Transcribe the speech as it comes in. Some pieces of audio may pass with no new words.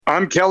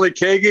I'm Kelly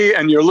Keagy,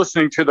 and you're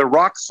listening to the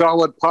Rock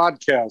Solid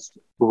Podcast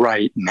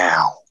right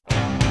now.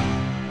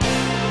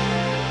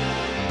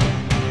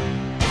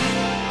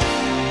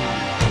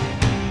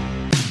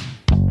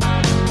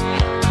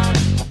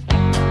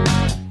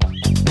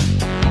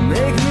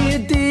 Make me a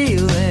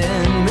deal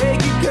and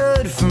make it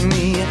good for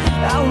me.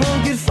 I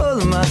won't get full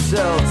of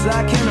myself,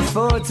 I can't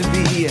afford to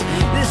be.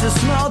 This is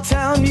small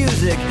town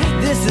music,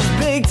 this is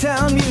big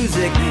town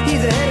music.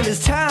 He's ahead of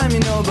his time,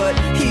 but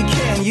he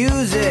can't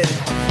use it.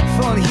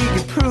 If only he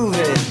could prove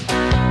it.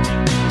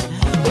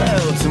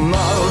 Well,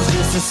 tomorrow's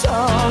just a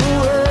song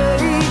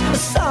away, a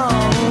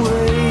song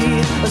away,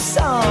 a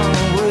song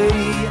away.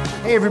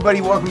 Hey everybody,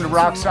 welcome to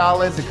Rock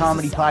Solid, the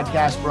comedy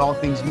podcast for all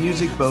things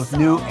music, both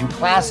new and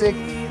classic.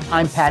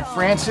 I'm Pat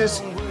Francis,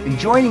 and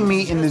joining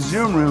me in the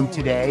Zoom room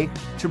today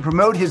to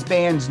promote his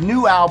band's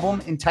new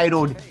album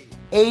entitled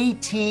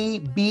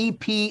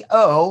ATBPO,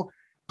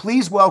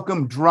 please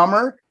welcome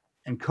drummer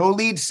and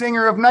co-lead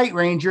singer of Night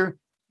Ranger,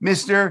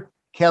 Mr.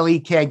 Kelly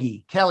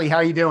Keagy. Kelly, how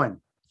are you doing?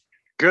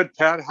 Good,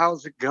 Pat.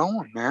 How's it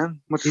going, man?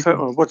 What's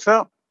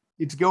up?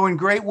 It's going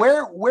great.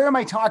 Where am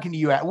I talking to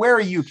you at? Where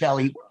are you,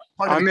 Kelly?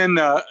 I'm in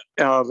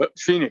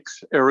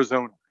Phoenix,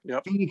 Arizona.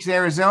 Yep. Phoenix,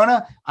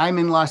 Arizona. I'm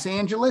in Los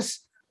Angeles.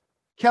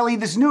 Kelly,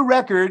 this new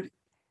record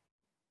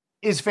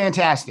is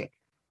fantastic.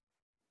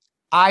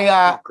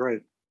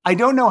 Great. I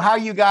don't know how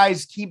you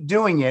guys keep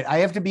doing it. I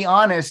have to be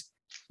honest.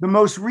 The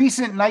most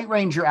recent Night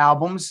Ranger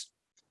albums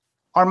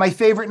are my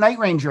favorite Night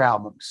Ranger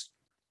albums.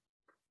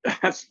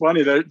 That's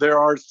funny. They're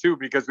ours too,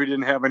 because we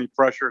didn't have any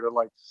pressure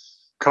to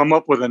come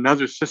up with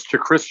another Sister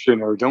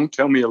Christian or Don't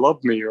Tell Me You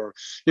Love Me or,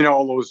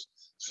 all those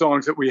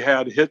songs that we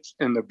had hits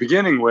in the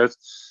beginning with.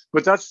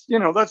 But that's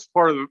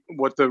part of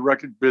what the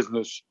record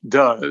business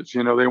does.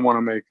 They want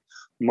to make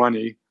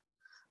money,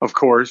 of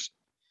course.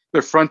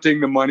 They're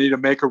fronting the money to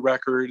make a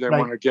record. They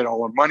want to get all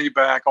their money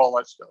back, all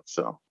that stuff.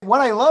 So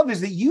what I love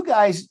is that you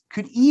guys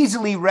could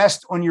easily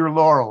rest on your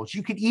laurels.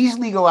 You could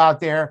easily go out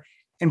there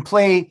and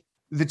play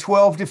the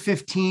 12 to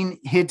 15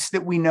 hits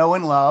that we know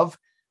and love,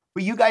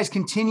 but you guys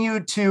continue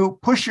to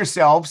push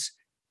yourselves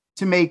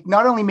to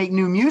not only make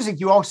new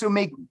music, you also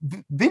make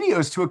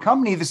videos to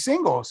accompany the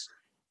singles.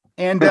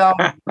 And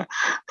I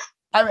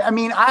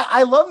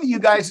love that you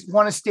guys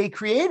want to stay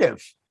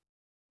creative.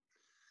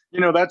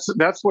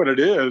 That's what it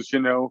is.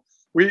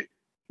 We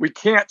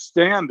can't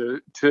stand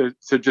to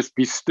just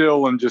be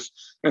still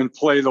and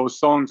play those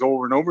songs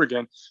over and over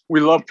again.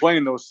 We love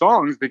playing those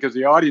songs because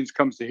the audience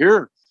comes to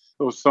hear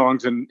those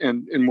songs and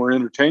we're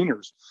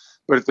entertainers.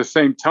 But at the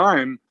same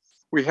time,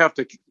 we have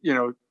to,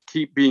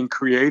 keep being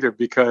creative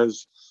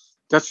because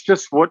that's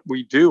just what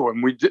we do.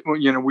 And we've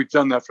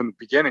done that from the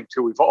beginning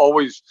too. We've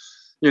always,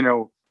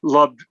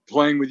 loved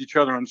playing with each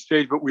other on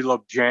stage, but we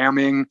love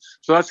jamming.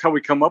 So that's how we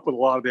come up with a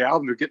lot of the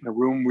albums. We get in the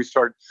room, we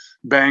start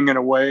banging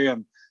away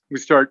and we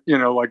start,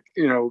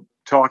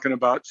 talking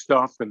about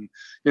stuff and,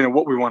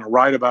 what we want to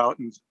write about.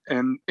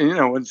 And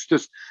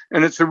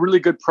it's a really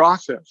good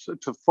process.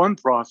 It's a fun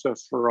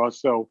process for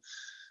us. So,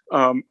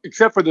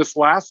 except for this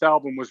last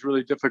album was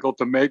really difficult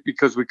to make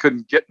because we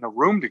couldn't get in a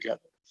room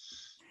together.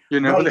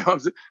 Right.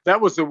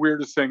 That was the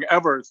weirdest thing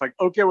ever. It's like,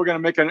 okay, we're going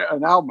to make an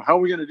album. How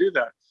are we going to do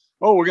that?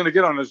 Oh, we're going to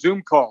get on a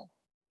Zoom call.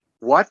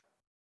 What?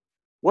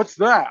 What's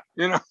that?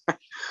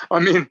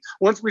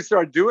 Once we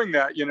started doing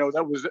that,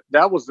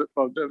 that was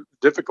the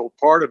difficult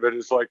part of it.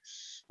 Is like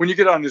when you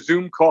get on a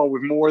Zoom call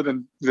with more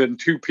than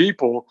two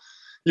people,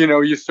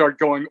 you start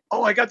going,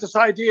 oh, I got this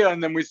idea.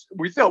 And then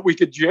we thought we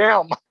could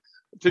jam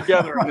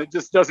together and it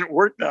just doesn't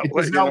work that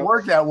way. It does not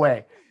work that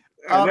way.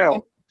 I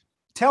know.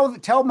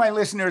 Tell my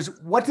listeners,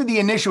 what do the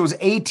initials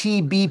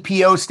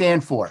ATBPO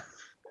stand for?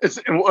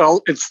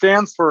 It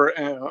stands for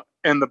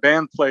and the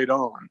band played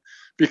on,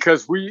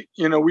 because we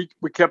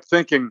kept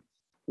thinking,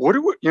 what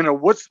do we,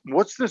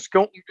 what's this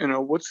going,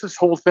 what's this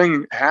whole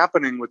thing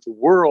happening with the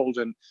world,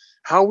 and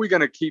how are we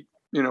going to keep,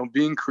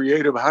 being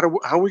creative? How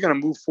are we going to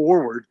move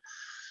forward?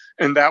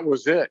 And that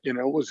was it.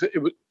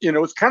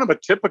 It's kind of a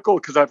typical,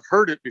 because I've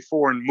heard it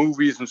before in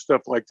movies and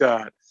stuff like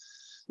that,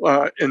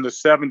 in the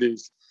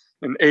 70s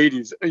and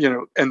 80s,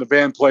 and the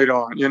band played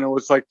on,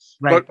 it's like,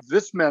 right. But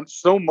this meant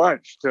so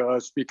much to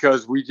us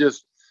because we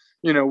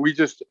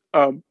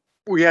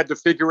had to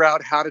figure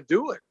out how to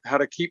do it, how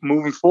to keep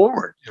moving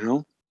forward,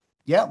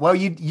 Yeah. Well,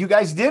 you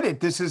guys did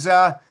it. This is,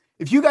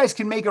 if you guys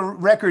can make a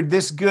record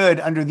this good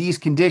under these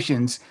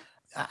conditions,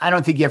 I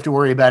don't think you have to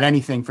worry about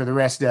anything for the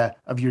rest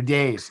of your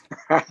days.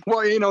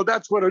 Well,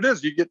 that's what it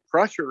is. You get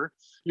pressure.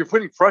 You're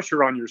putting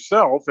pressure on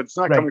yourself. It's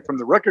not coming from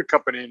the record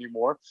company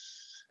anymore.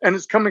 And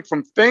it's coming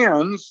from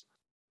fans,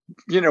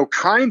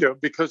 kind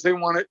of, because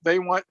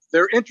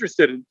they're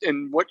interested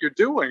in what you're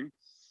doing.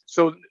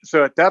 So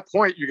at that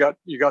point you got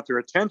their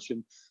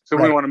attention. So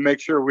we want to make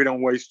sure we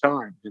don't waste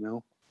time,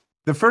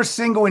 The first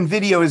single and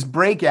video is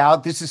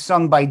Breakout. This is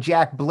sung by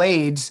Jack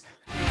Blades.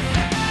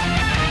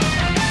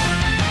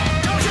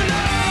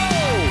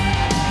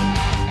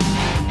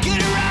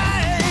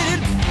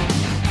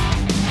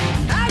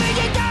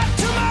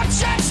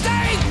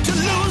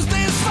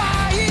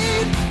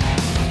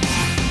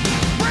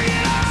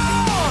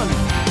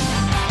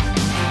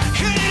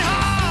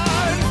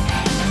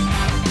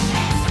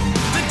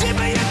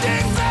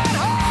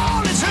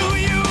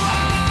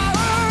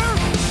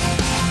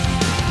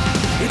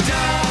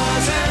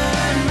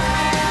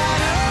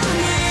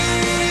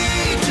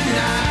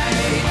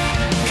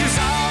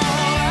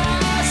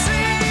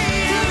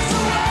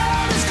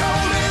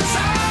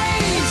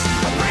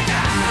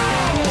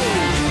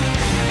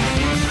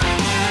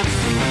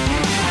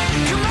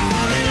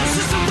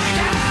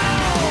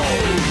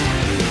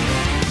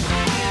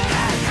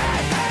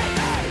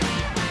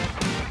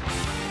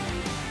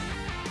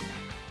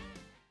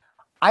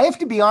 I have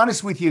to be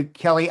honest with you,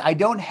 Kelly. I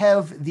don't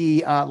have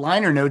the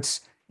liner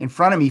notes in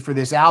front of me for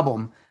this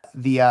album.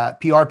 The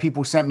PR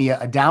people sent me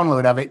a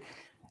download of it.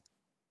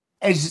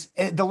 As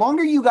the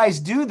longer you guys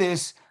do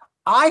this,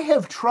 I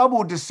have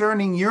trouble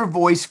discerning your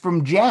voice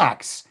from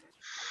Jack's.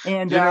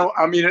 And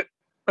I mean,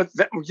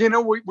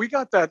 we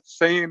got that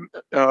same.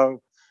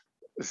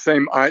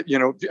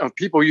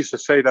 People used to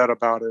say that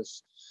about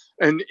us,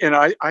 and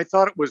I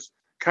thought it was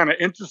kind of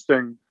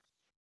interesting.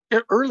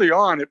 Early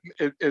on,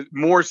 it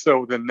more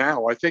so than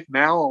now. I think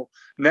now,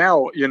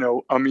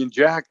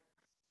 Jack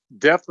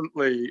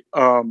definitely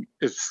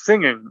is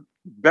singing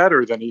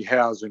better than he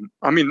has. And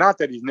I mean, not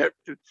that he's never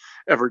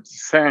ever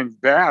sang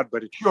bad,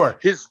 but sure,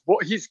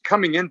 he's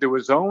coming into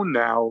his own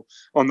now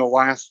on the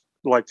last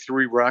like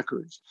 3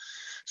 records.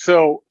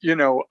 So,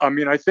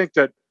 I think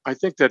that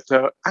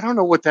I don't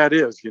know what that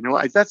is.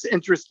 That's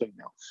interesting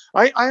now.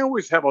 I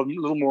always have a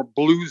little more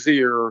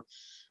bluesier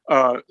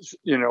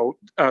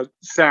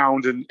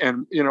sound, and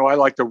I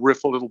like to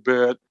riff a little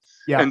bit,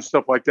 and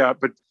stuff like that.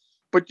 But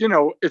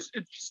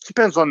it just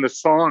depends on the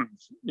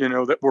songs,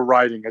 that we're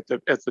writing at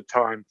the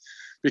time,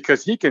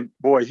 because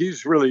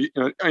he's really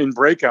in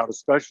Breakout,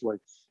 especially,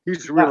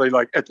 he's really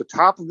like at the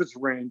top of his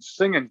range,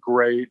 singing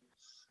great.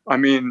 I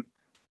mean,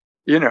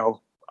 it's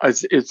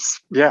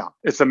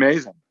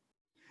amazing.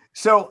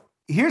 So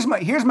here's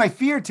my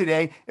fear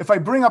today. If I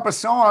bring up a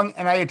song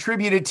and I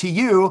attribute it to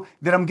you,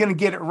 that I'm going to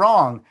get it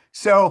wrong.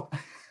 So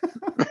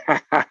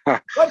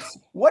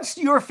what's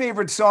your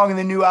favorite song in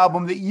the new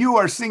album that you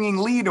are singing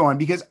lead on?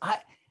 Because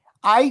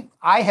I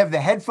have the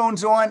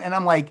headphones on and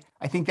I'm like,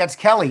 I think that's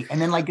Kelly. And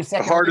then like a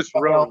second,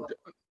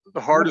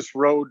 the hardest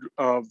road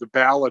of the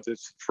ballad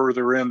that's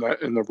further in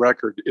the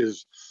record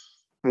is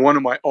one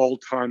of my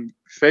all-time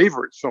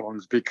favorite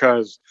songs,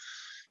 because,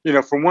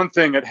 for one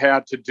thing, it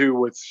had to do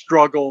with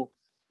struggle,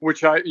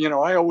 which I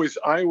always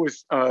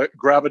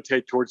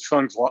gravitate towards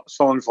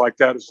songs like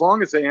that, as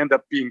long as they end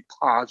up being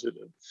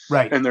positive,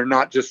 right? And they're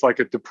not just like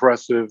a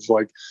depressive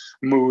like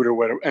mood or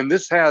whatever. And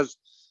this has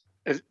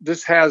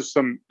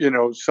some,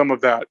 some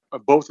of that,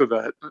 both of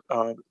that,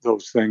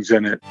 those things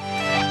in it.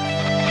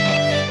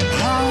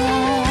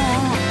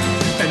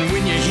 And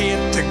when you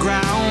hit the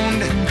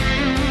ground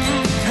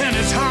and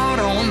it's hard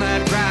on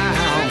that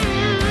ground,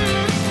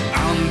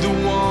 I'm the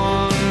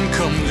one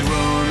comes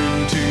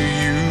running to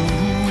you.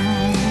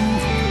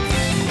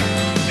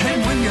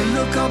 And when you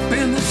look up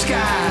in the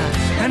sky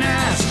and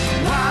ask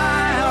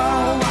why,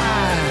 oh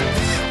why,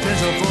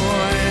 there's a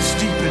voice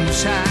deep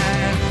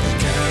inside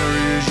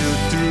carries you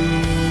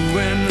through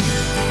and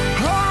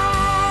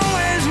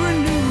always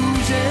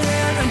renews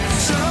it. And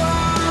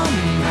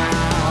somehow,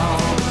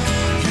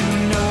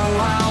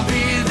 I'll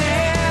be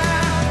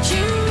there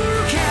to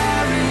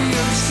carry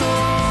your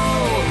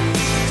soul,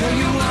 tell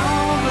you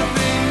all the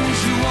things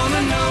you want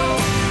to know.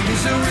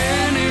 Is there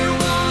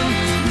anyone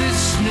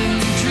listening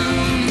to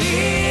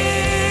me?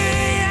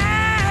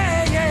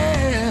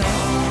 Yeah.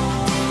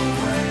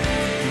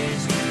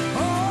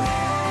 Always.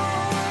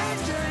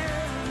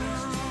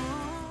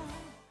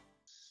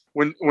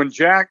 When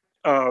Jack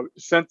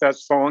sent that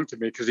song to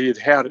me, because he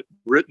had it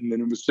written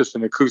and it was just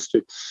an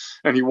acoustic,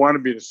 and he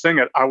wanted me to sing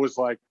it, I was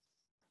like,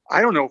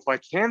 I don't know if I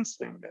can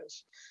sing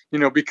this,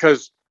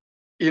 because,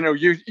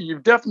 you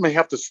definitely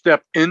have to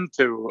step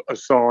into a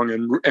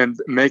song and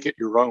make it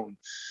your own.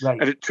 Right.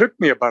 And it took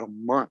me about a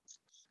month,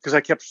 because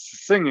I kept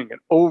singing it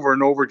over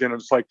and over again.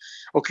 It's like,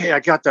 okay, I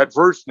got that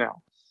verse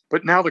now,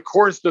 but now the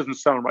chorus doesn't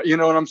sound right. You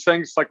know what I'm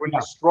saying? It's like when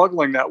you're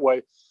struggling that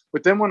way.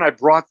 But then when I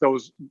brought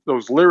those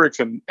lyrics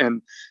and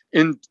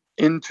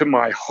into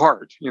my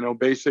heart,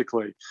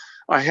 basically,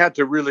 I had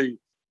to really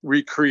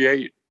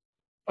recreate,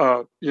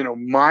 my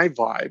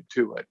vibe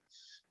to it.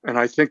 And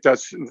I think I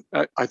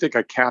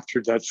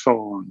captured that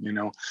song,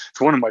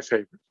 it's one of my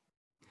favorites.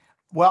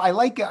 Well, I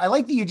like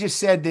that you just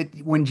said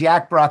that when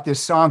Jack brought this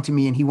song to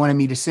me and he wanted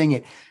me to sing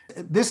it,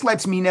 this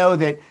lets me know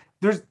that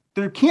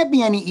there can't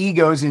be any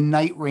egos in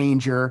Night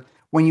Ranger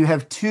when you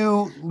have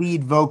 2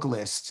 lead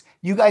vocalists.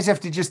 You guys have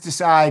to just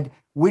decide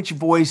which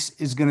voice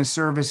is going to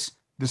service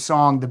the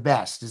song the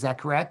best. Is that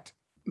correct?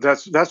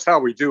 That's how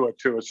we do it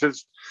too. It's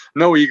just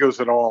no egos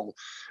at all.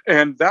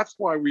 And that's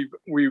why we've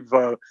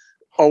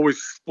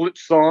always split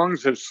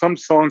songs. There's some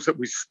songs that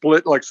we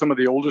split, like some of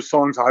the older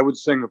songs, I would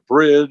sing a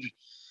bridge,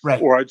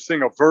 right, or I'd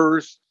sing a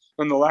verse.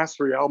 And the last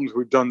 3 albums,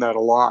 we've done that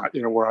a lot,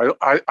 where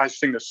I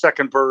sing the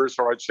second verse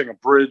or I'd sing a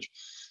bridge.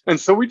 And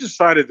so we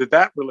decided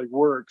that really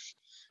works,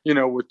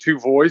 with 2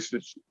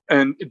 voices,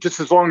 and just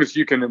as long as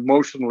you can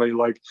emotionally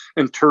like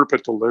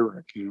interpret the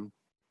lyric,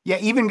 Yeah,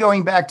 even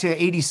going back to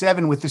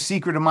 87 with The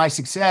Secret of My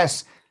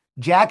Success,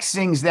 Jack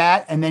sings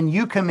that, and then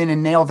you come in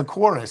and nail the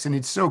chorus, and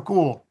it's so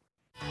cool.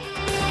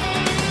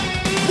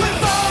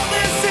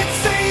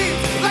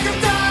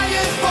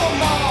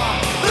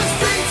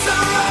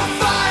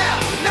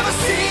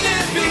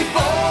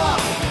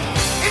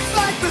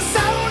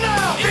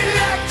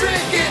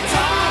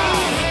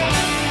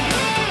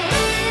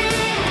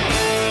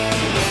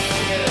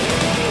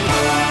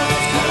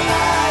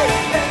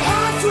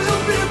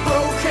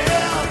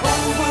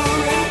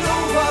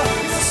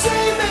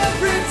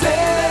 Every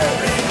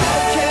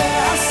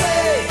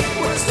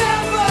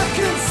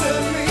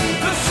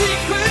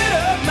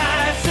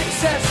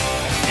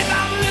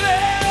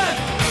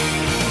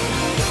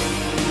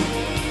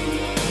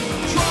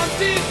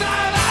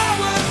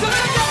hours a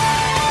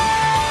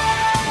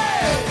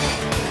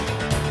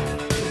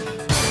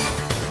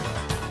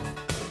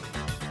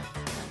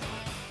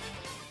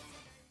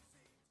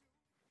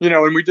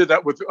And we did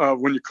that with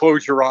When You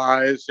Close Your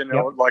Eyes, Yep.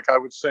 like I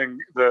would sing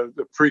the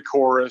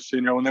pre-chorus,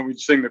 and then we'd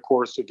sing the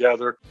chorus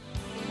together.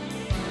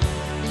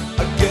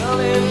 A girl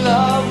in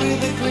love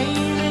with a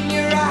gleam in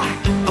your eye.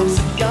 I'm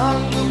so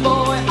young, a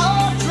boy,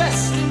 all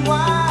dressed in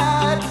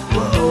white.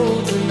 We're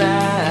older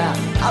now.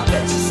 I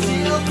bet you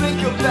still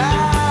think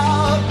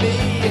about me.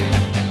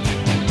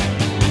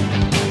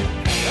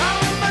 I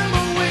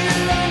remember we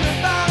learned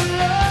about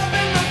love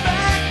in the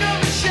back of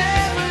a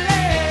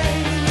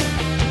Chevrolet.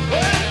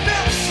 Well, it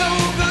felt so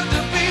good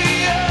to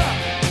be young.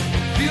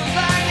 Feels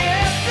like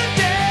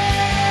yesterday.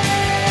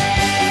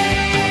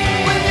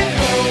 When you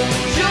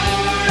close your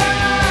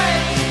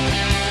eyes,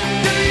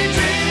 do you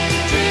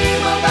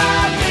dream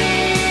about me?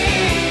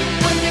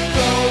 When you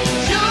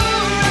close your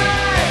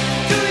eyes,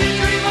 do you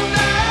dream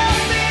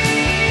about me?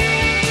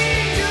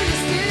 Do you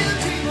still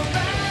dream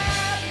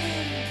about me?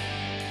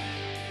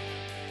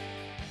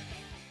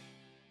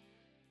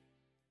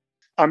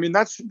 I mean,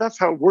 that's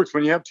how it works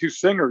when you have two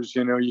singers.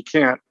 You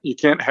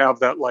can't have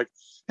that like,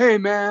 hey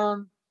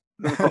man,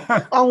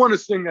 I want to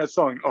sing that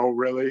song. Oh,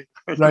 really?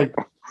 Right.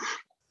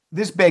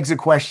 This begs a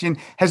question.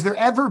 Has there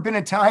ever been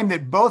a time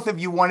that both of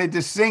you wanted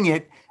to sing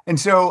it, and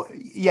so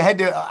you had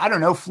to, I don't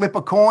know, flip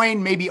a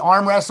coin, maybe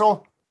arm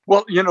wrestle?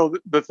 Well,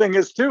 the thing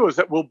is too is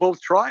that we'll both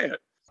try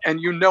it, and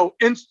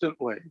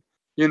instantly.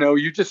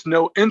 You just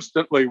know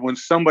instantly when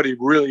somebody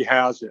really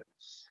has it,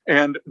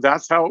 and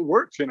that's how it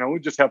works. We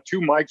just have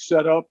two mics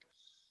set up,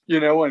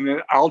 and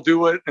then I'll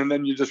do it, and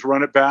then you just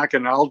run it back,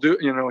 and I'll do,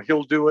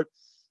 he'll do it.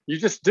 You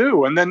just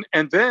do, and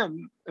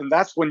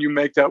that's when you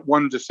make that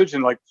one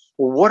decision. Like,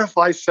 well, what if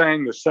I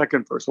sang the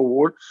second verse,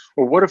 or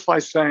what if I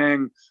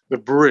sang the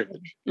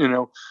bridge?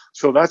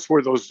 So that's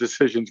where those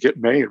decisions get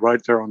made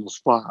right there on the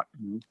spot.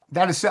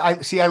 That is,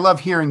 I love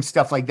hearing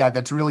stuff like that.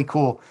 That's really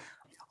cool.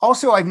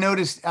 Also, I've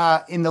noticed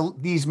in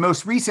these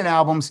most recent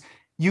albums,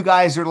 you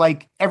guys are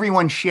like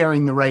everyone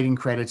sharing the writing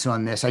credits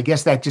on this. I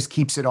guess that just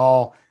keeps it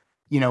all,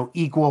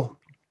 equal.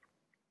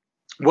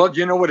 Well,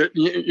 you know what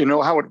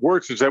how it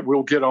works is that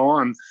we'll get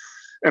on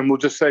and we'll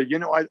just say,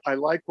 I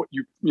like what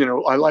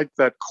I like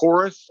that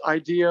chorus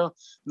idea.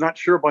 Not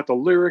sure about the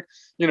lyric,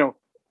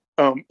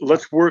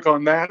 let's work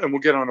on that. And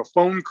we'll get on a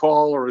phone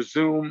call or a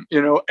Zoom,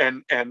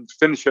 and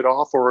finish it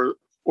off. Or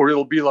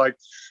it'll be like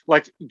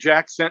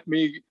Jack sent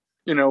me,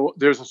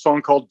 there's a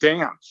song called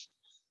Dance.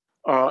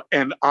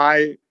 And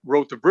I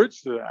wrote the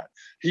bridge to that.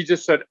 He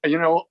just said, I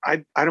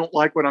don't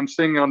like what I'm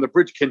singing on the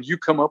bridge. Can you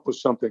come up with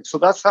something? So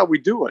that's how we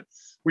do it.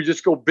 We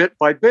just go bit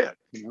by bit,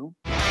 I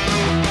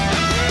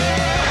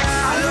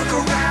look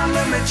around,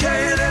 let me tell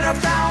you that I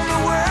found the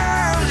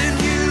world in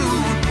you.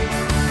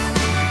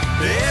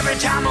 Every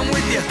time I'm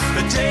with you,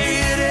 the day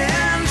it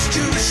ends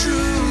too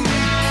soon.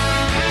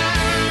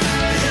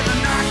 Hit the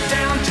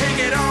knockdown,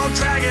 take it all,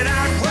 drag it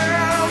out,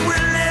 world we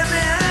live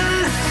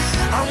in.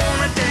 I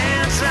wanna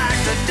dance like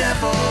the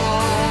devil,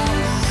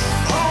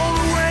 all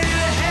the way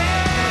to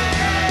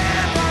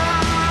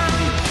heaven.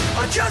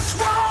 I just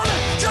wanna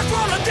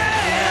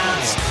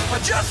dance. I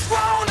just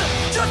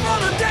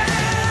wanna dance.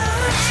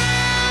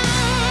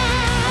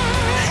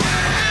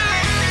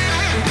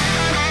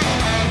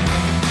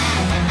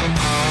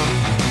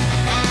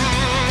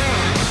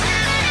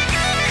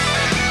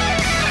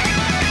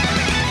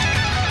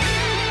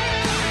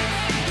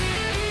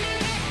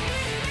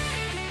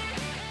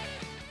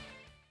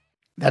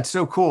 That's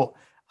so cool.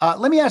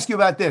 Let me ask you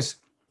about this.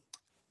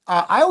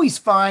 I always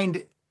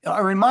find,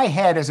 or in my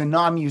head as a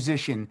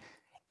non-musician,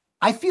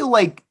 I feel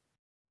like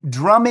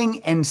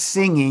drumming and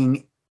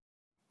singing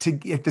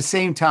at the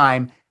same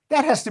time,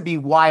 that has to be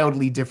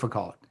wildly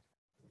difficult.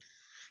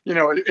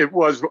 It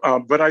was,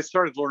 but I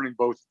started learning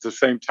both at the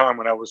same time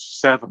when I was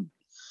 7.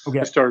 Okay.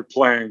 I started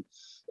playing,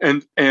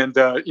 and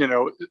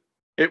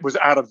it was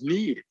out of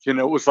need.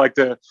 It was like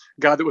the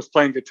guy that was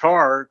playing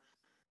guitar,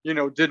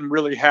 didn't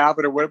really have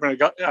it or whatever.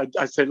 And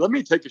I said, let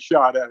me take a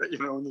shot at it,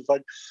 and it's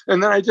like,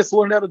 and then I just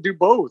learned how to do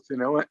both,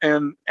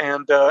 and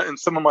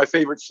some of my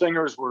favorite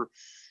singers were,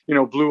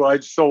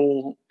 Blue-Eyed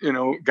Soul,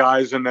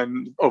 guys. And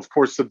then of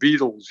course the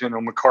Beatles,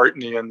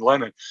 McCartney and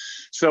Lennon.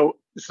 So,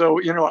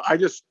 I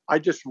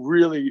just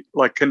really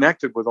like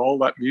connected with all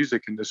that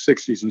music in the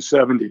 60s and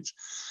 70s.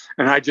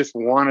 And I just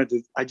wanted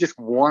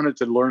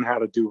to learn how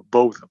to do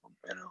both of them,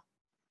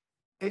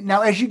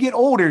 Now, as you get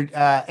older,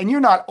 and you're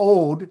not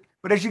old,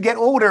 but as you get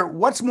older,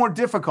 what's more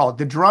difficult,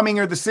 the drumming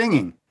or the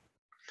singing?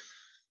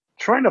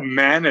 Trying to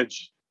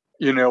manage,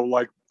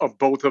 like of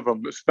both of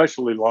them,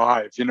 especially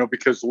live,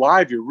 because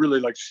live you're really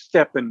like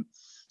stepping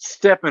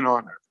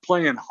on it,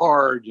 playing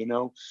hard,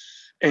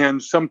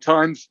 and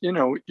sometimes,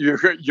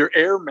 your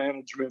air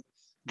management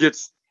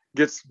gets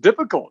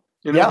difficult,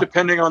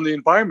 depending on the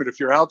environment. If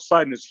you're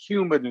outside and it's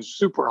humid and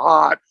super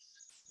hot,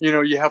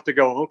 you have to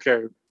go,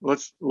 okay,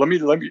 let me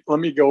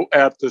go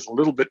at this a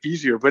little bit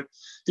easier. But,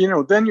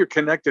 then you're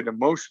connected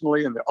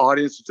emotionally and the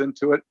audience is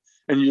into it.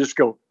 and you just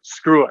go,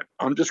 screw it.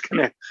 I'm just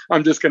gonna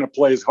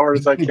play as hard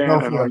as I can,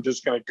 and I'm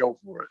just gonna go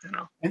for it, you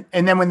know.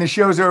 And then when the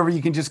show's over,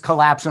 you can just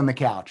collapse on the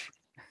couch.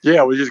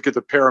 Yeah, we just get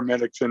the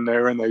paramedics in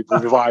there and they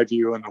revive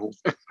you and the whole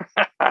thing.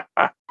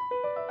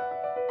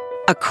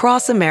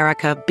 Across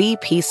America,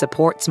 BP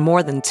supports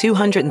more than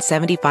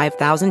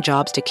 275,000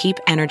 jobs to keep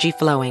energy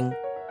flowing.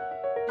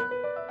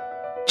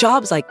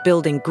 Jobs like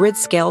building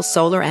grid-scale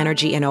solar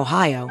energy in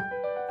Ohio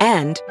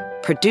and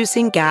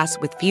producing gas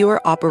with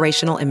fewer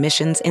operational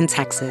emissions in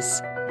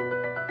Texas.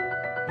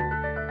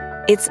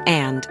 It's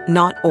and,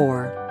 not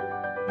or.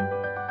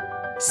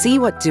 See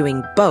what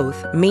doing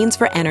both means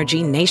for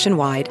energy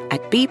nationwide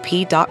at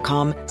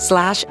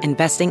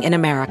bp.com/investing in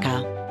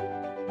America.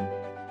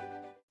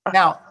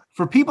 Now,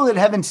 for people that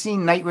haven't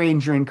seen Night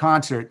Ranger in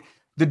concert,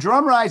 the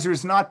drum riser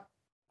is not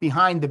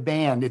behind the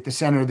band at the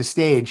center of the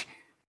stage.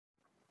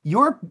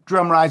 Your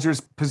drum riser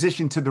is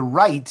positioned to the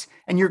right,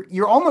 and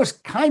you're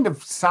almost kind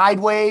of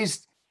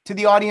sideways to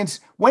the audience.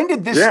 When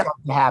did this start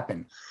to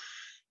happen?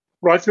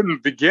 Right from the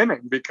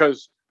beginning,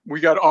 because we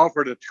got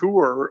offered a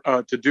tour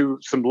to do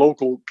some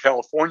local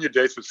California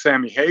dates with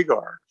Sammy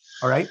Hagar.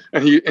 All right.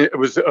 And it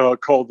was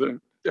called the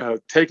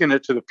Taking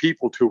It to the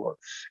People tour.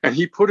 And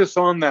he put us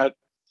on that,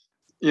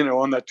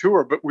 on that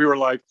tour. But we were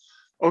like,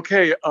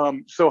 okay,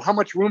 so how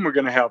much room we're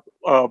going to have?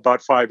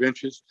 About 5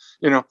 inches.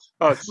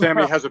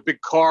 Sammy has a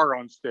big car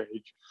on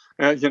stage,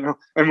 and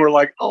we're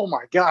like, oh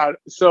my God.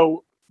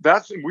 So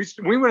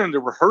we went into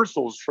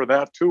rehearsals for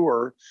that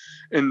tour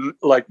in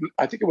I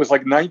think it was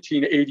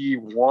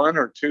 1981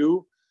 or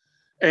 2.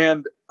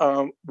 And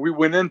we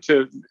went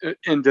into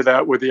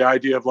that with the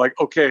idea of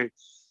okay,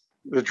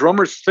 the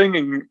drummer's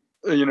singing,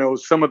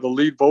 some of the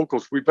lead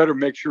vocals. We better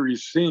make sure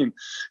he's seen,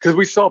 because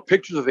we saw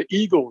pictures of the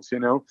Eagles,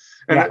 and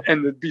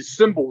there'd be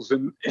cymbals,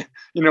 and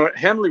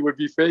Henley would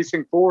be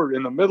facing forward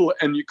in the middle,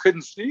 and you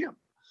couldn't see him.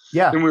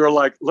 Yeah, and we were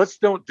like, let's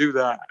don't do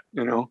that,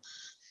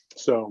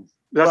 So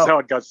that's how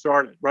it got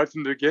started, right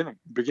from the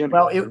beginning.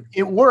 Well,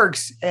 it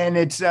works, and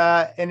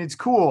it's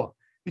cool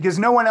because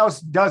no one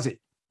else does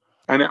it.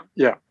 I know.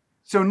 Yeah.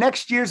 So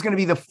next year is going to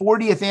be the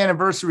 40th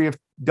anniversary of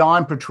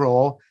Dawn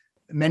Patrol.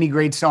 Many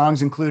great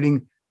songs,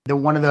 including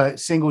one of the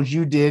singles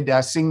you did,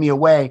 "Sing Me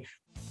Away."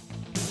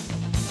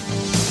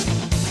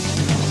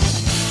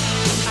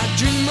 I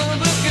dream of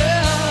a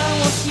girl I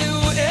once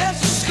knew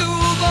as a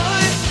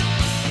schoolboy.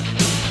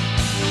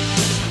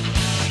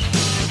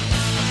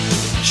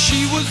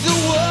 She was the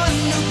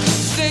one who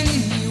could sing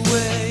me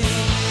away,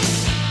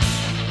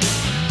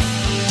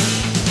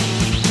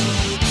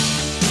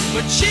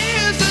 but she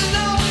is a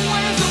long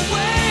ways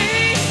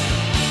away,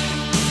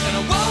 and I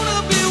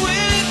wanna be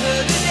with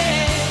her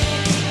today.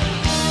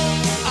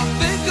 I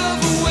think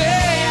of a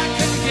way I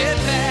can get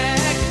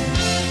back.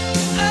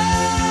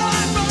 Oh, I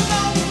run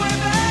all the way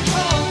back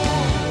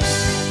home.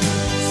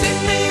 Sing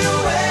me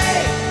away,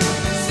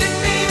 sing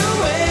me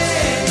away.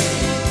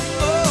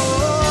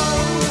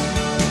 Oh,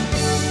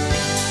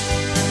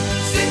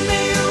 sing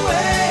me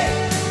away,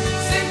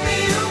 sing me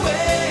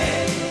away.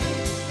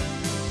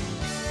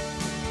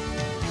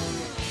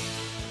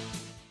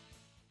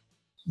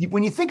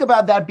 When you think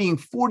about that being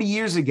 40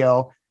 years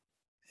ago,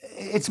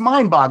 it's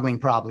mind-boggling,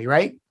 probably,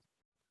 right?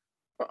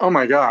 Oh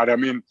my God. I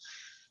mean,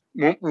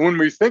 when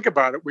we think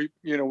about it, we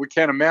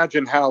can't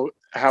imagine how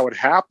it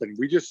happened.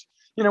 We just,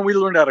 we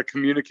learned how to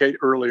communicate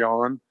early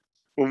on.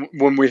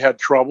 When we had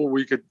trouble,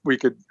 we could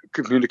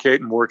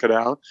communicate and work it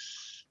out.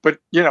 But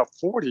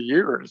 40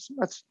 years,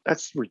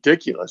 that's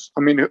ridiculous.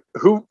 I mean,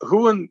 who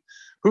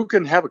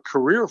can have a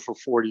career for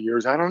 40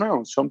 years? I don't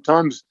know.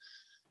 Sometimes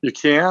you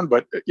can,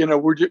 but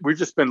we've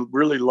just been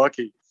really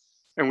lucky,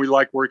 and we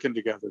like working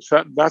together.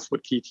 So that's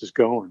what keeps us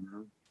going.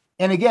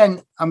 And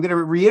again, I'm going to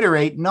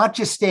reiterate, not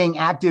just staying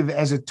active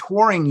as a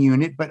touring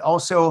unit, but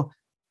also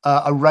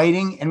a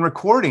writing and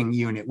recording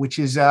unit, which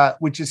is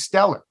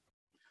stellar.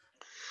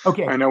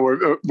 Okay. I know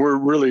we're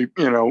really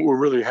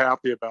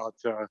happy about,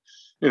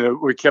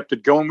 we kept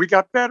it going. We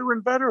got better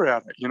and better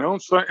at it,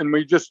 so, and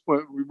we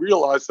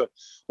realized the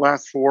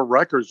last 4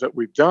 records that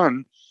we've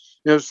done,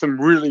 some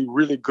really,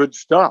 really good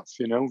stuff,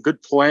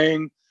 good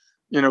playing,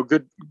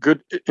 good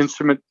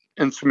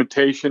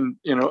instrumentation,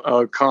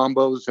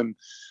 combos, and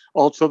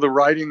also the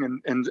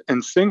writing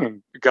and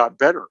singing got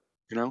better,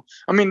 I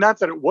mean, not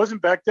that it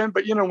wasn't back then,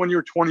 but, when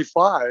you're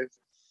 25,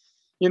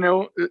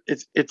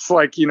 it's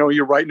like,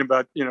 you're writing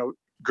about,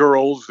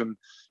 girls and,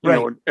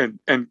 right.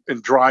 and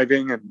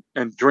driving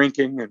and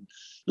drinking. And,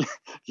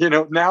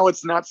 now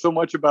it's not so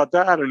much about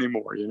that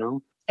anymore,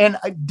 And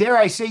dare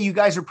I say, you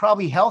guys are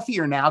probably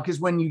healthier now,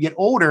 because when you get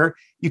older,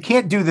 you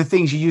can't do the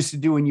things you used to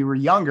do when you were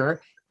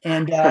younger.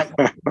 And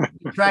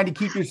you're trying to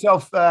keep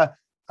yourself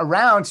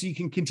around so you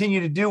can continue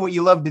to do what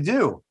you love to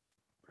do.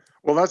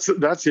 Well,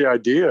 that's the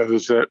idea,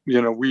 is that,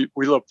 we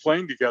love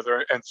playing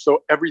together. And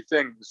so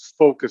everything is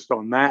focused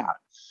on that.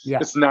 Yeah.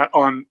 It's not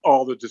on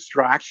all the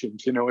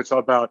distractions, it's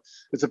about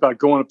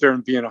going up there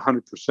and being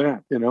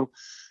 100%,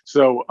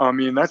 So, I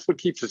mean, that's what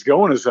keeps us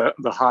going, is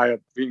the high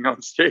of being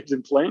on stage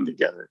and playing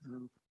together.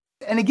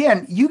 And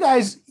again, you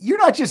guys, you're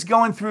not just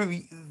going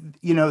through,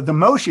 the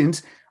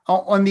motions.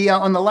 On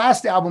the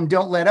last album,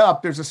 Don't Let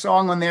Up, there's a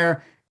song on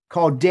there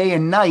called Day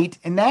and Night,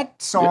 and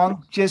that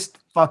song just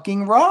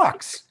fucking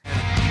rocks.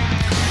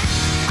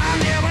 I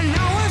never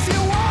know if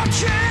you're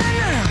watching.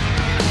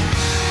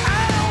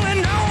 I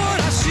only know what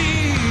I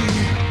see.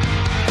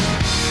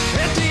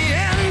 At the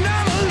end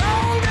of a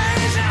long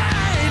day's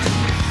night,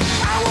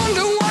 I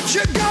wonder what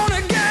you're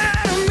gonna get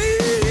out of me.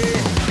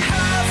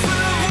 Half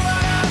of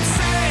what I'm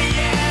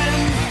saying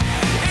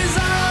is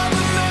all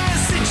the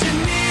message you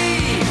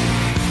need.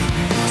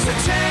 So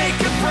take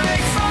a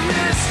break from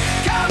this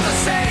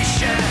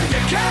conversation.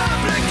 You're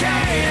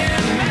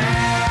complicating me.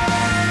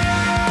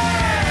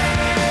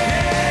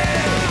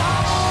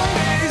 Long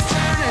days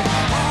turning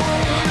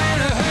home in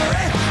a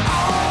hurry.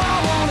 All I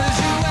want is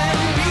you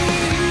and me.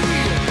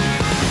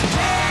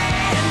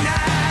 Day and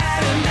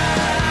night and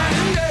night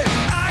and day.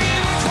 I give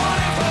you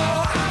 24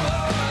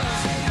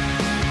 hours.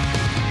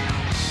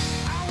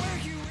 I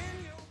wake you in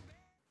your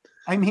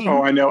I mean,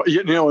 Oh, I know.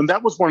 And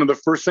that was one of the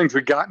first things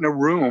we got in a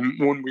room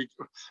when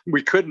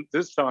we couldn't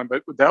this time,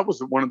 but that was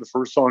one of the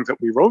first songs that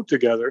we wrote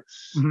together.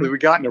 Mhm. That we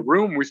got in a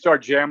room, we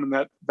started jamming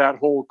that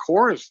whole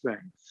chorus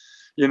thing,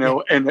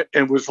 and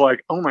it was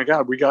like, oh my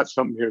God, we got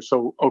something here.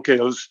 So okay,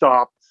 let's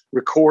stop,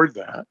 record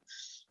that.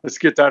 Let's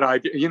get that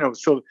idea,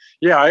 So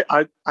yeah,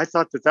 I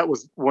thought that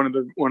was one of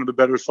the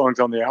better songs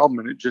on the album,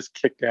 and it just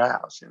kicked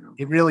ass.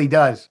 it really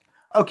does.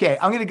 Okay,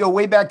 I'm going to go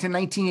way back to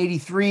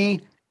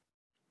 1983.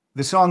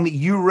 The song that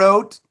you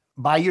wrote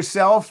by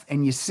yourself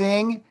and you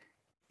sing.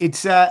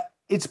 It's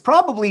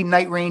probably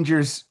Night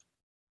Ranger's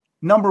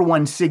number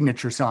one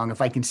signature song,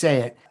 if I can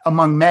say it,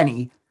 among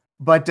many.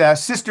 But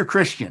Sister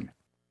Christian.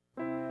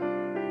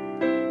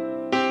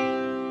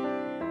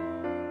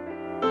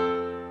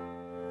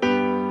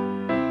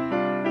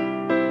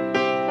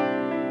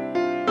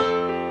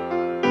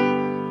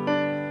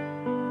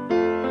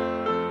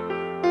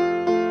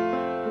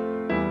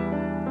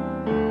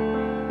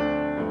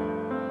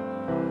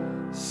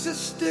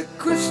 Sister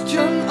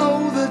Christian,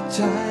 oh, the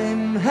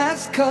time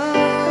has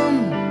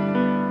come,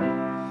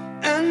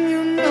 and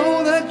you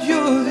know that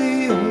you're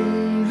the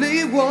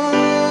only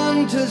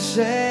one to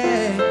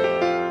say,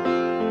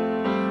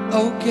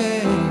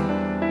 okay,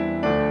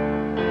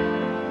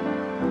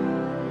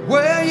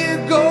 where you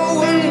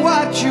going,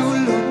 what you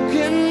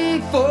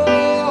looking for.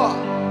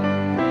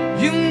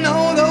 You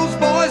know those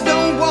boys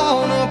don't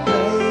wanna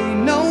play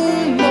no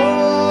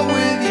more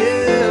with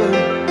you.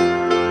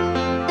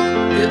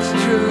 It's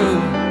true.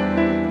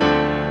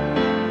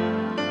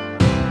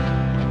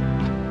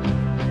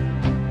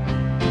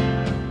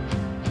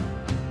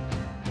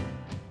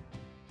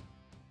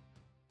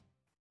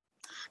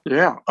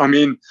 Yeah,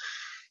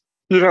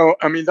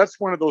 that's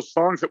one of those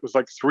songs that was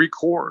like three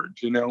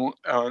chords, and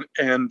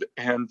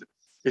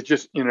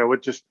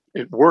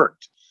it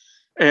worked.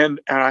 And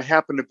I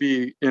happened to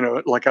be,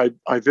 like I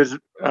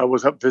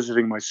was up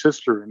visiting my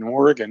sister in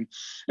Oregon,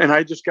 and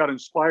I just got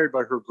inspired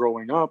by her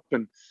growing up,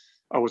 and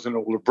I was an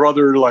older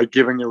brother, like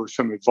giving her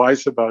some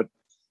advice about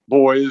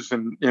boys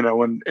and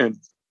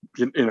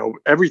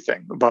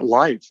everything about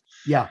life.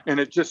 Yeah. And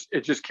it just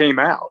came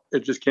out.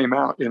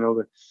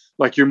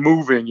 Like you're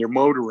moving, you're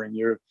motoring,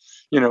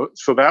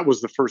 so that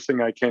was the first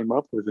thing I came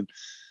up with. And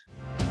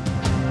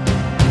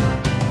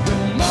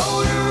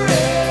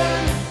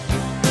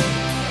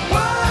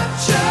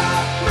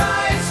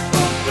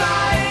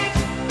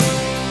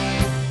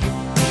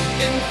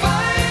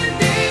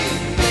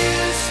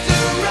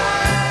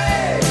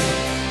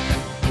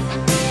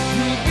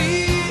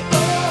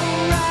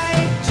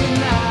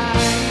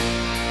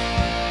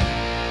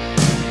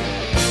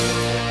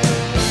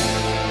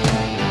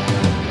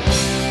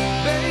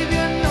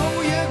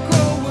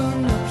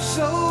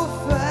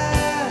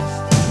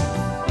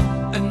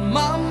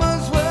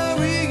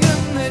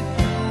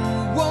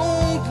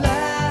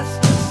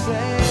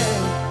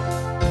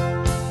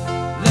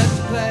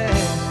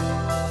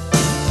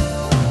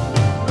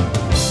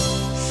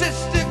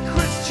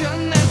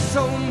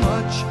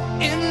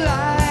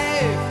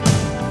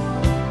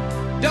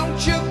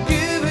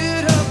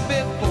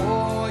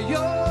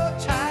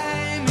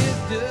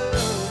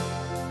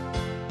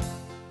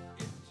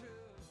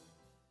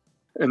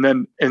And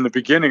then in the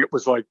beginning, it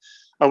was like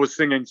I was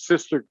singing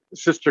Sister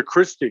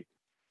Christy,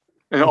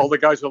 and all the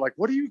guys were like,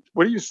 "What are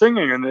you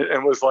singing?" And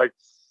it was like,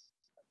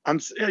 I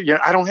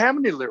don't have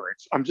any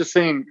lyrics. I'm just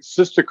saying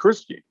Sister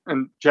Christy.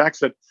 And Jack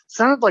said,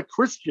 "Sounded like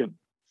Christian,"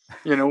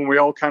 and we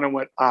all kind of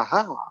went,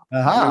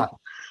 "Aha,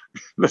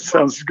 that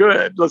sounds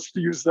good. Let's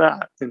use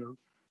that."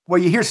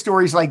 Well, you hear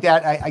stories like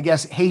that. I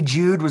guess Hey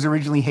Jude was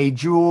originally Hey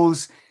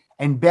Jules,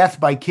 and Beth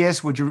by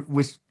Kiss, which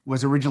was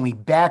originally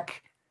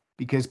Beck,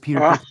 because Peter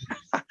Christ's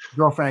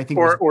girlfriend, I think,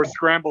 or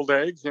scrambled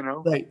eggs,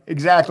 Right,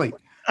 exactly.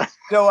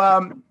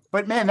 So,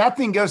 but man, that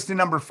thing goes to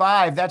number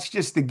 5. That's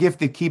just the gift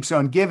that keeps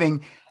on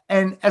giving.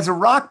 And as a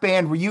rock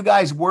band, were you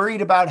guys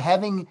worried about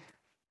having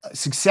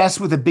success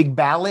with a big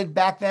ballad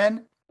back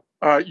then?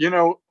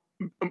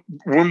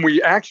 when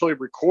we actually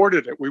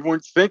recorded it, we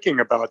weren't thinking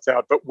about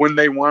that. But when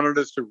they wanted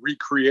us to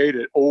recreate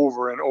it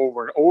over and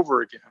over and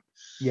over again,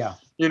 Yeah.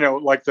 you know,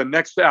 like the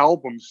next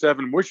album,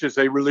 Seven Wishes,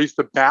 they released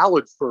the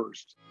ballad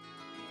first.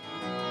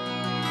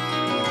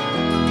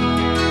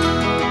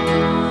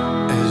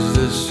 As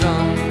the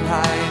sun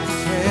hides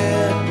its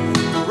head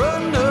for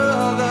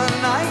another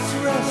night's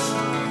rest,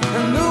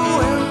 and the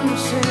wind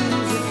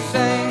sings the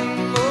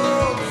same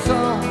old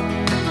song,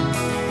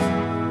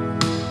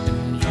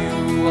 and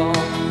you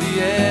on the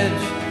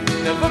edge,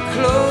 never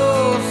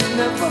close,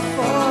 never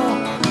far,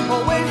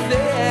 always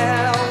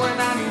there when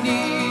I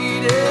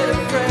needed a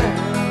friend.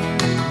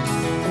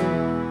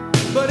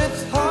 But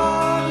it's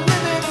hard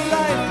living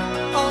life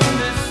on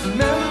this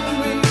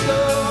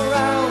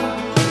merry-go-round,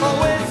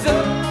 always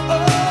up,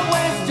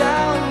 always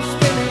down,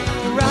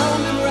 spinning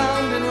round and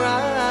round and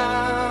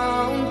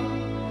round.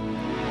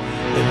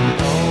 And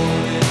all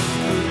this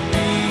could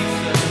be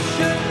such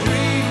a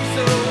dream,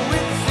 so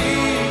it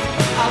seems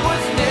I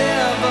was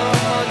never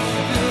much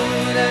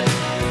good at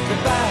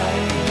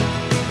goodbye.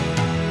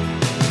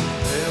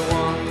 There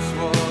once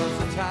was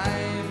a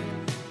time.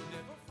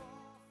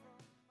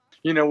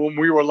 You know, when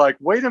we were like,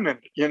 wait a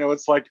minute, you know,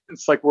 it's like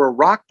we're a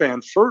rock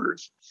band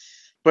first.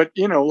 But,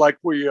 you know, like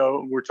we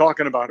were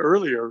talking about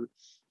earlier,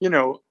 you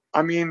know,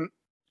 I mean,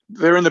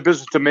 they're in the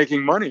business of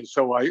making money.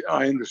 So I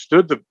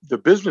understood the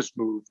business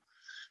move,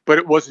 but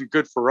it wasn't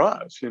good for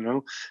us. You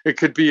know, it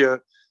could be a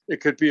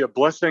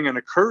blessing and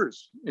a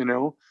curse, you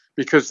know,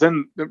 because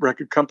then the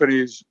record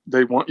companies,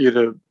 they want you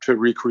to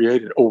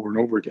recreate it over and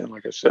over again,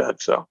 like I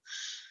said.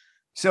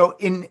 So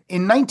in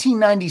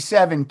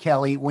 1997,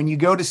 Kelly, when you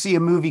go to see a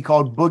movie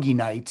called Boogie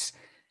Nights,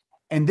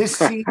 and this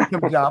scene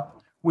comes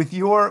up with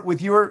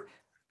your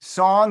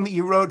song that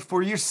you wrote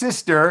for your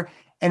sister,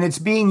 and it's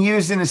being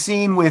used in a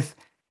scene with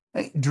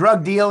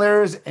drug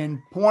dealers and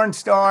porn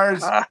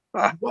stars.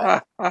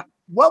 What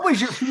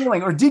was your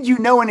feeling, or did you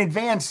know in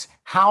advance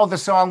how the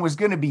song was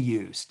going to be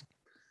used?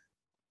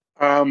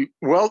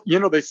 Well, you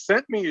know, they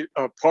sent me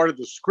a part of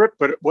the script,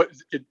 but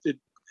it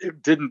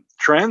didn't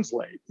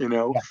translate, you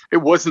know. Yeah. It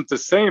wasn't the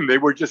same. They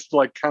were just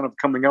like kind of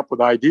coming up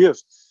with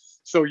ideas.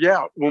 So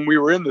yeah, when we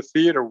were in the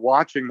theater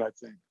watching that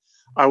thing,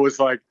 I was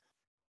like,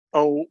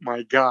 oh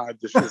my God,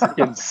 this is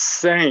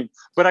insane.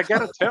 But I got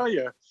to tell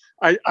you,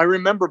 I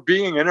remember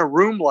being in a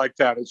room like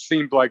that. It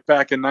seemed like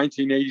back in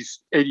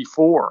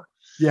 1984.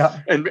 Yeah.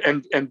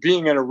 And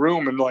being in a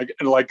room and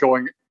like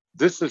going,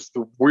 this is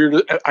the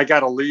weirdest, I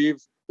got to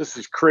leave. This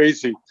is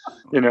crazy,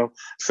 you know.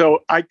 So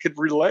I could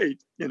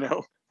relate, you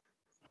know.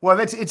 Well,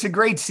 it's a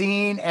great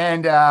scene,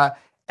 and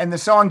the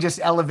song just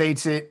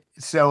elevates it.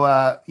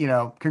 So, you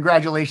know,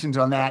 congratulations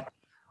on that.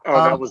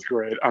 Oh, that was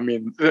great. I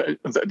mean,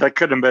 that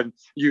could have been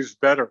used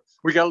better.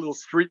 We got a little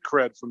street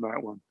cred from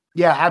that one.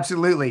 Yeah,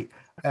 absolutely.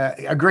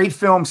 A great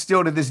film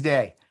still to this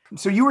day.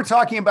 So you were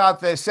talking about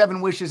the Seven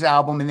Wishes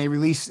album, and they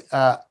released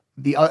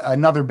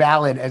Another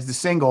Ballad as the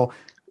single.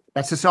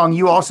 That's the song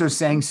you also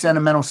sang,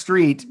 Sentimental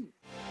Street.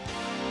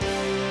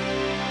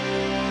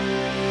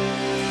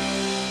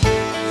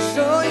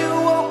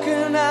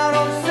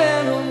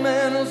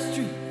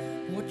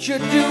 What you're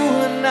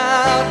doing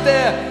out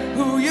there,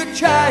 who you're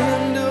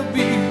trying to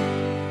be.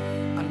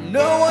 I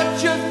know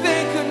what you're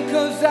thinking,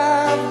 'cause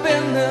I've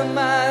been there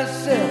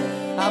myself.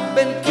 I've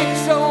been kicked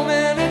so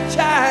many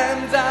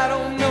times, I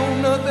don't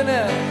know nothing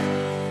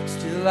else.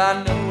 Still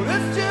I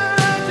noticed your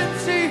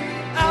urgency,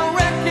 I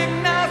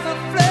recognize the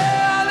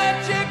flair that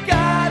you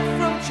got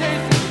from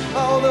chasing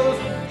all those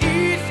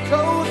East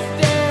Coast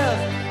stairs.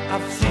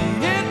 I've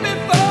seen it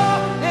before,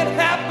 it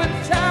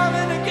happens time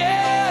and again.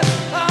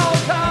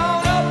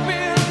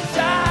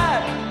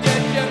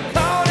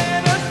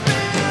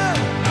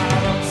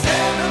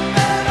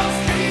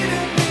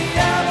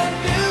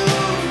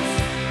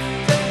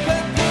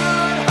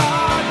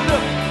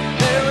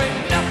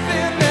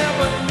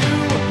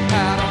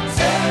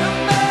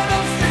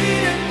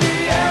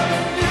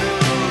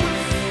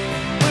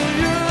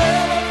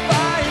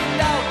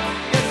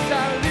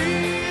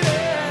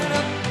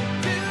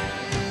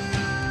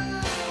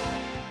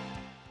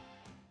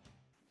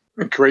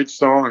 Great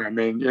song. I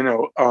mean, you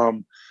know,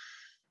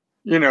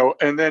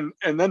 and then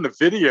the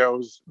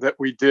videos that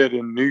we did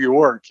in New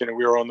York, you know,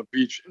 we were on the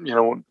beach, you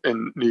know,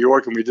 in New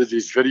York, and we did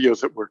these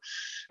videos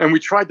and we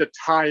tried to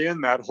tie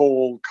in that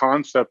whole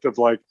concept of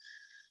like,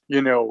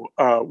 you know,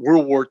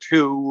 World War II.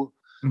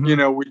 Mm-hmm. You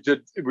know, we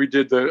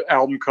did the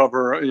album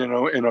cover, you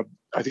know,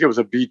 I think it was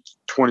a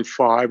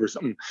B-25 or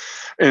something,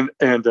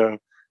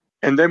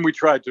 and then we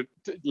tried to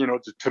you know,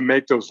 to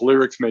make those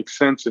lyrics make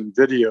sense in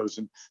videos,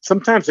 and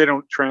sometimes they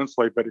don't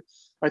translate, but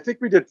I think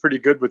we did pretty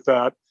good with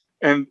that.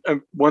 And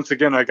once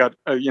again, I got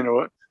you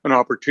know, an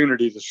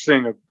opportunity to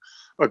sing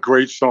a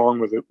great song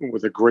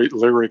with a great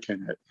lyric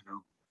in it. You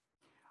know.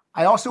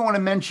 I also want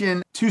to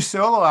mention 2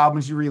 solo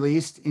albums you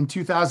released in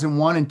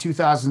 2001 and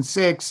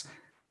 2006.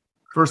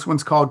 First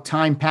one's called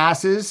Time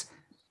Passes.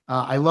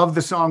 I love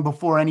the song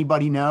Before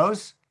Anybody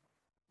Knows.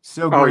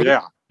 So great. Oh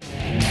yeah.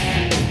 When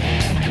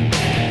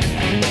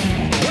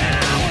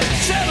I was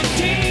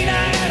 17, I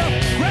had a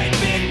great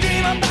big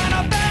dream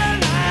about a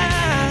better life.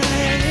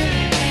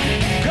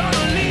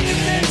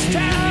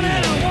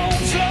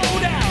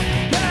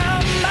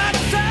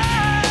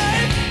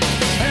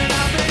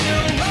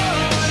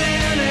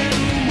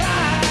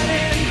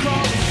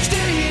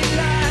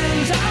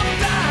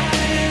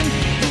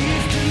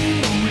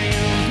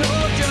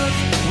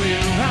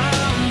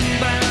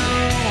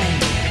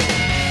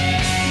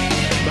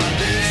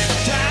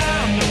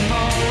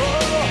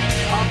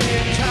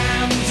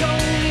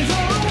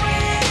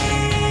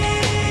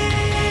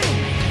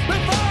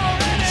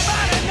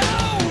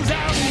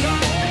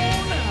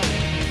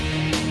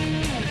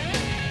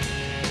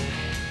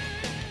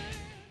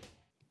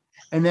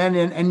 And then,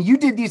 and you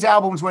did these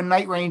albums when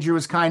Night Ranger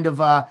was kind of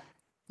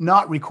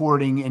not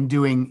recording and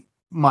doing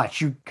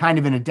much. You kind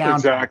of in a downtime.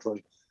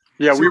 Exactly.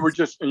 Yeah, So- we were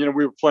just, we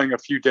were playing a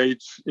few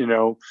dates,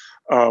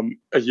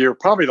 a year,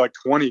 probably like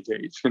 20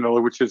 dates,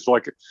 which is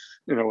like,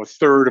 a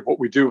third of what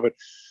we do. But,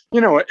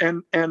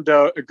 and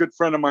a good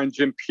friend of mine,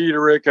 Jim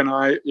Peterick, and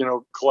I,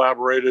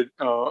 collaborated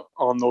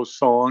on those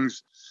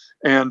songs,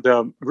 and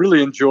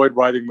really enjoyed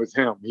writing with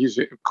him. He's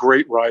a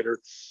great writer.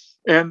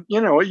 And,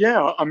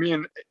 yeah, I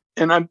mean,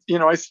 and I'm,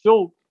 I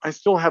still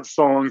have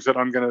songs that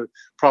I'm going to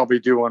probably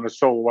do on a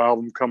solo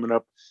album coming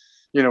up,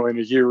 in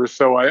a year or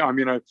so. I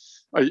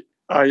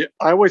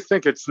always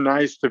think it's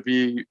nice to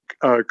be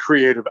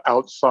creative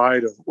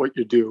outside of what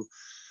you do.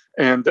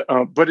 And,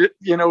 but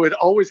it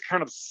always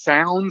kind of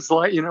sounds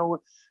like,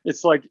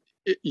 it's like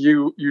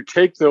you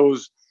take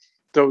those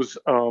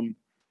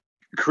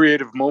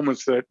creative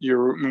moments that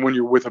when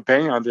you're with a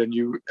band and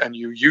you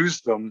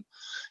use them,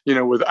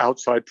 with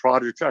outside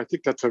projects. I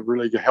think that's a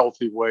really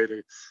healthy way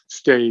to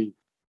stay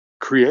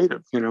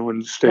creative,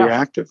 and stay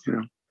active,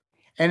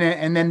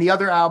 And then the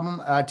other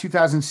album,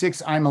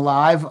 2006, I'm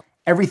Alive,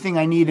 Everything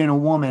I Need in a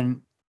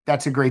Woman.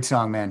 That's a great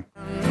song, man.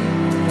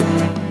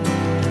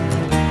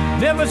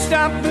 Never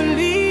stop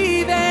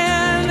believing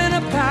in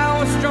a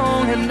power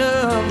strong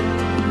enough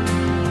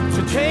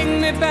to take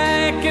me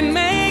back and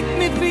make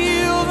me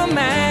feel the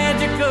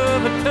magic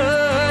of a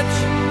touch.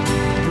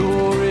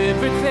 You're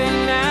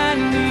everything I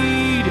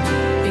need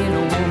in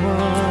a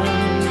woman.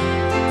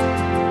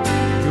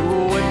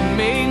 You're what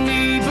made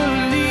me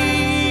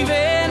believe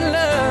in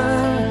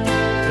love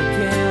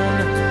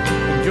again.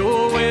 And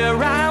you're where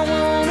I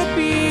wanna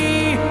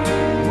be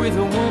with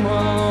a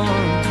woman.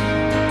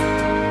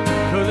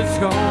 'Cause it's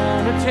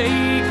gonna take a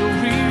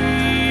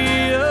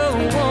real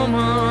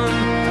woman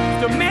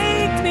to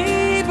make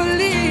me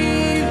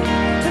believe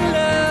in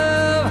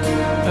love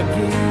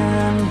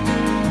again.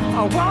 I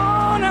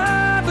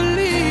wanna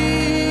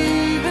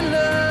believe in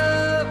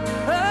love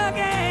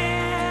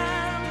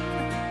again.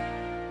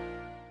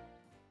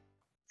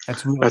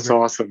 That's really That's great.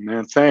 awesome,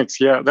 man. Thanks.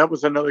 Yeah, that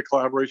was another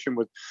collaboration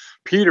with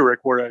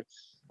Peterick where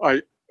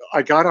I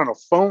got on a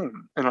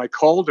phone and I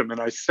called him and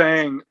I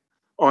sang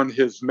on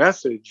his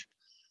message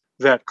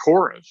that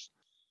chorus.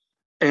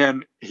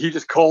 And he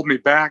just called me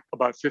back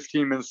about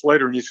 15 minutes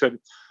later and he said,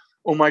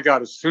 "Oh my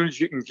God, as soon as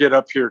you can get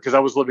up here," because I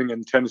was living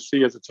in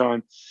Tennessee at the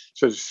time.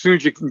 So as soon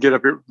as you can get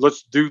up here,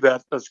 let's do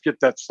that. Let's get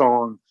that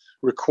song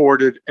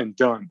recorded and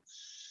done.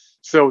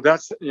 So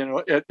that's,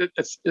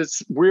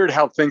 it's weird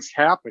how things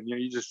happen.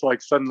 You just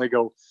like suddenly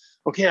go,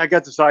 okay, I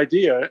got this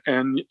idea,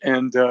 and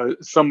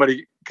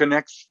somebody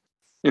connects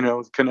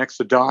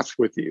the dots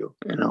with you,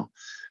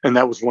 and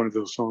that was one of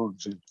those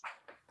songs.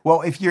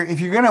 Well, if you're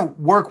going to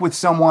work with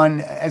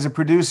someone as a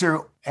producer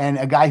and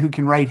a guy who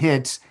can write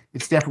hits,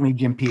 it's definitely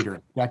Jim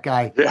Peterick. That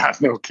guy. Yeah,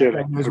 no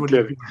kidding. knows No what he's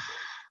kidding. doing.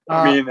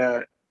 I mean,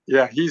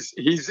 yeah,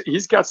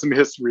 he's got some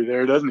history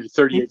there, doesn't he?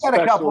 38 He's got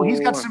a couple.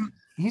 Special.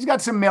 He's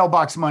got some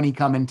mailbox money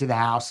coming to the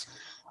house.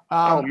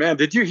 Oh man,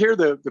 did you hear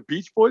the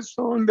Beach Boys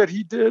song that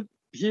he did?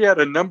 He had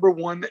a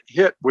 #1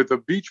 hit with the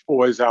Beach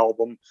Boys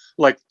album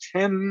like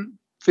 10,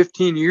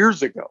 15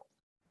 years ago.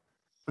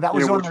 That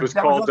was on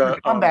the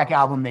comeback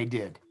album they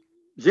did.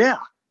 Yeah.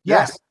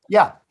 Yes.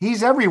 Yeah.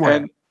 He's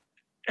everywhere.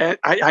 And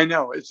I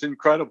know, it's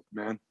incredible,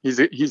 man.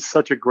 He's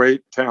such a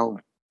great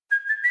talent.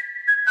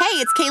 Hey,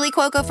 it's Kaylee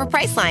Cuoco for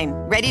Priceline.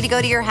 Ready to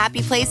go to your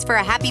happy place for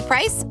a happy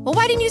price? Well,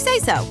 why didn't you say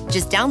so?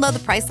 Just download the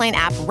Priceline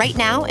app right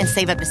now and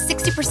save up to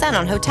 60%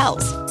 on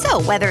hotels.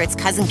 So whether it's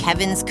Cousin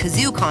Kevin's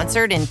Kazoo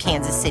Concert in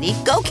Kansas City,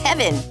 go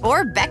Kevin,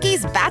 or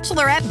Becky's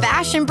Bachelorette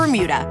Bash in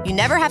Bermuda, you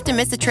never have to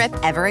miss a trip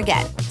ever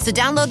again. So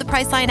download the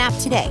Priceline app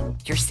today.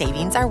 Your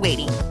savings are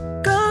waiting.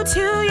 Go to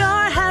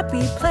your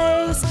happy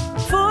place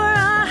for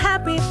a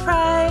happy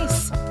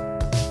price.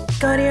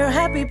 Go to your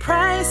happy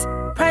price,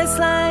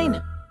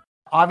 Priceline.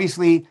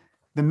 Obviously,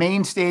 the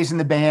mainstays in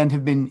the band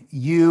have been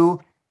you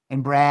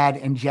and Brad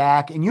and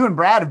Jack, and you and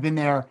Brad have been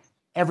there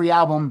every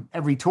album,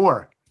 every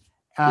tour.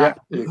 Who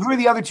are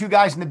the other two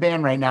guys in the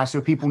band right now, so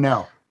people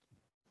know?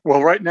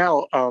 Well, right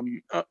now,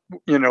 we've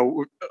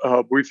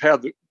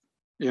had a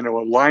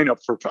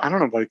lineup for, I don't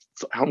know, like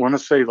I want to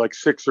say like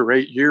 6 or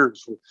 8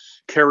 years with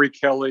Kerry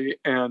Kelly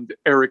and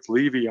Eric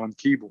Levy on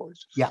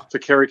keyboards. Yeah. So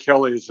Kerry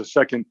Kelly is the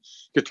second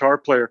guitar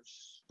player.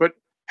 But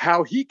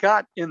how he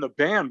got in the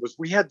band was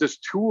we had this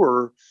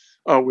tour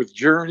with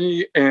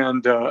Journey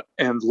and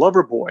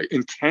Loverboy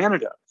in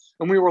Canada.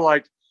 And we were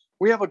like,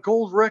 we have a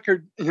gold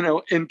record,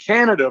 in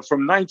Canada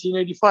from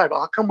 1985.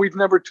 How come we've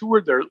never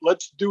toured there?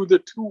 Let's do the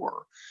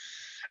tour.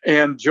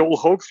 And Joel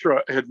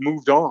Hoekstra had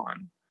moved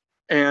on.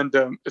 And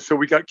so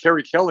we got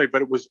Kerry Kelly,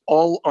 but it was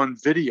all on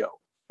video.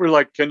 We're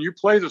like, can you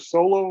play the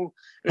solo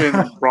in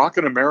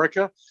Rockin'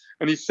 America?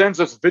 And he sends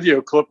us a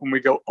video clip and we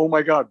go, oh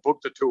my God,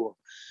 book the tour.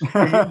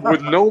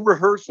 With no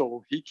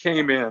rehearsal, he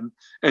came in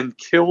and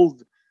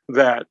killed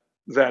that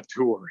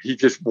tour. He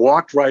just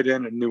walked right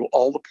in and knew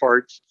all the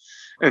parts.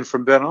 And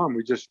from then on,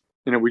 we just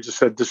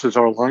said, this is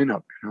our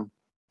lineup.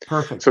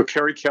 Perfect. So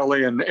Kerry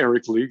Kelly and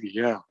Eric Levy,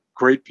 yeah,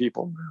 great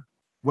people, man.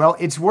 Well,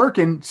 it's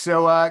working.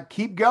 So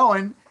keep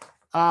going.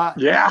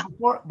 Yeah.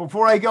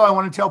 Before I go, I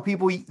want to tell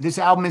people this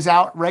album is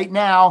out right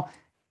now.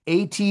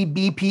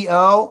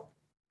 ATBPO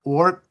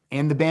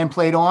and the band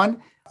Played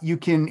On. You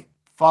can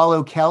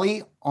follow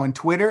Kelly on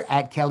Twitter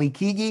at Kelly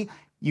Keagy.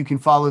 You can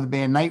follow the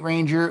band Night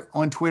Ranger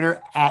on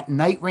Twitter at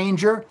Night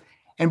Ranger.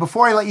 And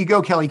before I let you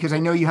go, Kelly, because I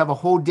know you have a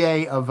whole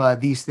day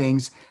of these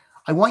things,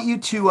 I want you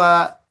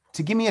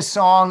to give me a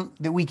song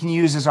that we can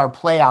use as our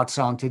play out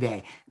song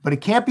today. But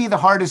it can't be The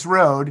Hardest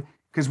Road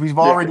because we've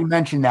already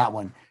mentioned that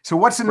one. So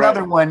what's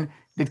another one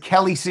that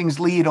Kelly sings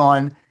lead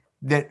on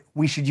that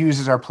we should use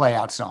as our play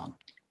out song?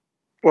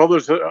 Well,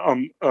 there's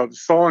a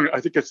song, I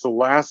think it's the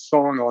last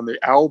song on the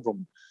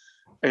album,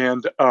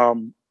 and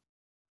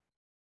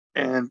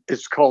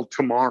it's called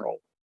Tomorrow.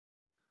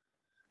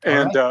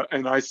 And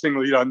I sing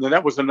lead on. And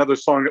that was another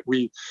song that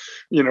we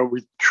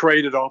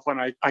traded off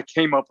on. I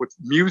came up with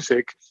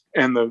music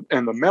and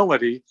the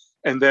melody,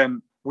 and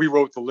then we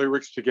wrote the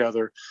lyrics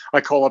together.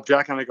 I call up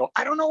Jack and I go,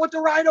 I don't know what to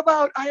write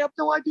about. I have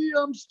no idea.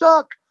 I'm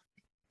stuck.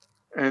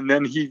 And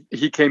then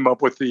he came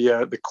up with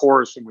the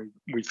chorus, and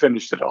we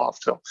finished it off.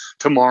 So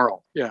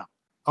Tomorrow. Yeah.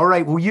 All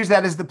right. We'll use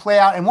that as the play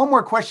out. And one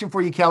more question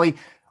for you, Kelly.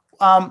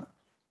 When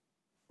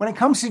it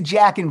comes to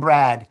Jack and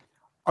Brad,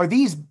 are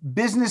these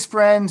business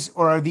friends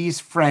or are these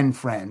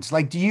friends?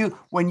 Like,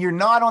 when you're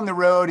not on the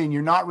road and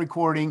you're not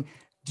recording,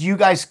 do you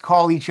guys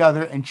call each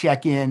other and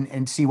check in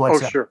and see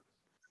what's up? Sure.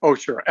 Oh,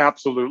 sure.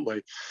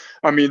 Absolutely.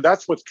 I mean,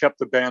 that's what's kept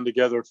the band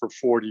together for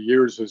 40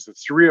 years is the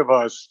three of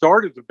us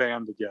started the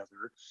band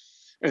together.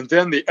 And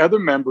then the other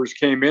members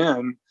came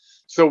in.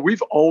 So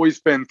we've always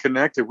been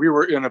connected. We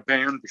were in a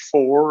band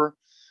before,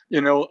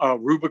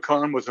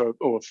 Rubicon was a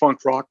funk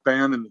rock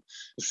band in the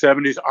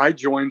 70s. I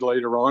joined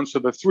later on. So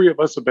the three of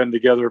us have been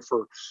together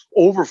for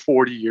over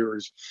 40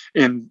 years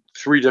in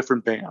 3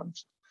 different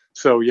bands.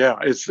 So yeah,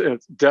 it's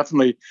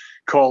definitely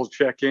call,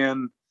 check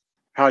in.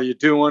 How you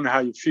doing? How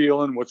you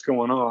feeling? What's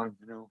going on?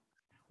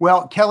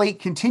 Well, Kelly,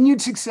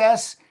 continued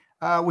success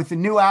with the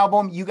new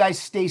album. You guys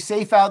stay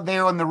safe out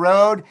there on the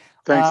road.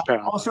 Thanks,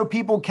 pal. Also,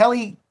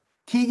 Kelly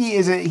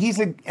Keagy he's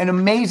an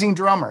amazing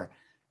drummer.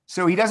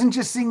 So he doesn't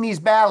just sing these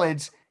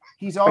ballads;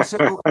 he's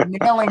also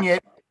nailing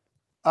it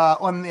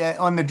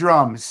on the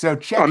drums. So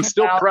I'm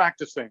still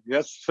practicing.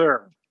 Yes,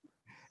 sir.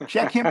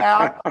 Check him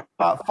out.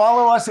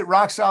 Follow us at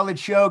Rock Solid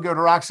Show. Go to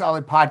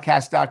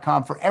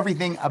rocksolidpodcast.com for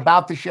everything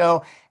about the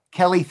show.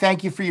 Kelly,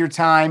 thank you for your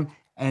time,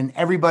 and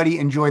everybody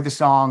enjoy the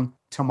song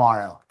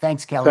Tomorrow.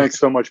 Thanks, Kelly. Thanks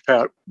so much,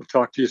 Pat. We'll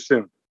talk to you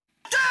soon.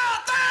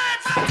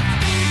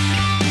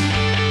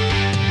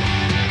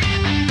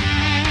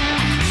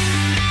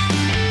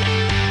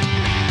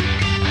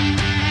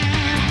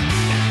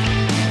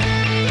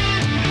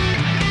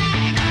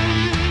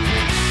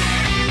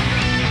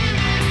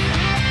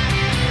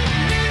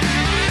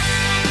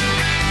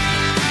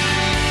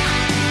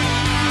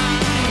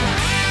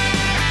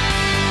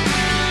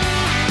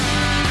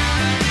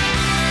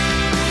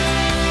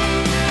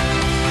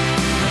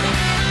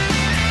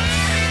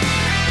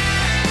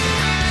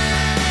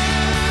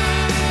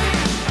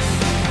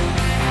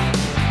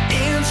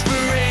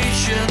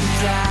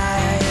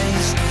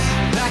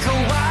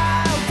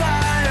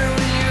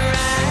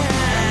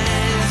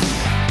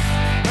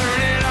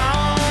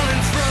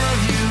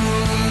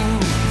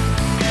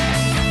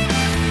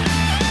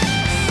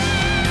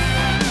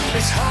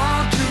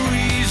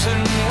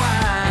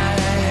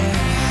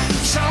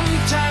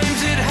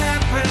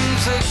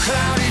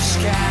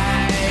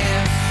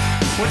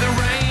 With the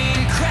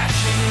rain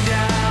crashing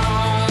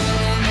down.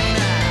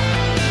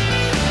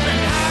 And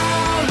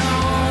how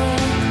long?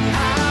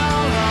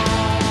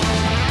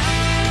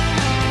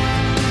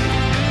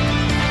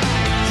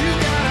 You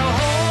gotta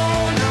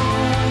hold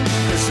on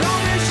as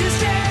long as you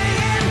stay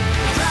and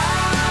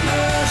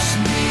promise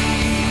me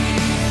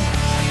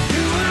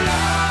you will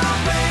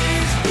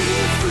always be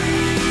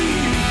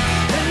free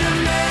and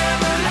you'll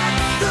never let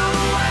the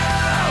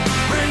world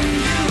bring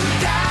you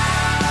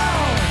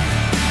down.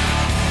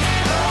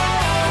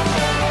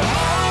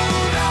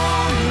 Hold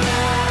on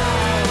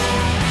now.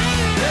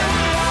 There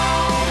will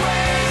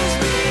always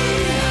be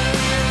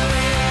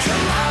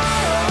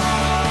tomorrow.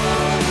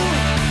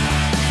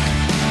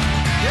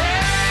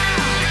 Yeah.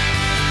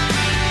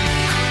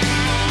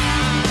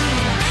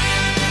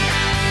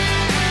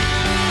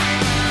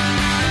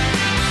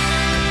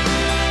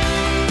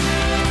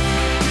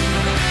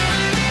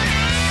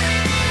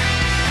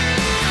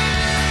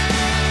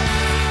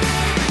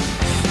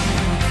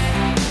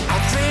 I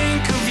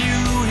think of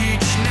you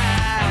each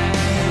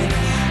night,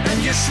 and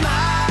your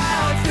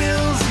smile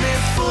fills me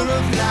full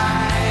of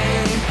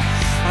light.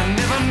 I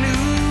never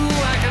knew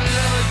I could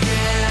love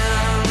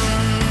again.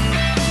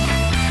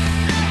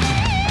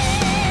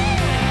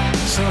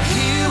 So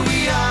here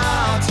we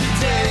are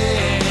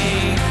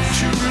today,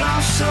 two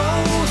lost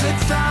souls that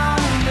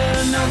found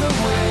another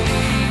way.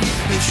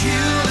 It's you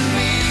and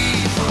me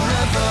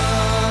forever.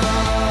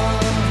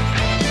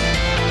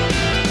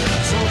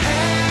 So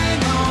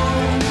hang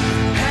on,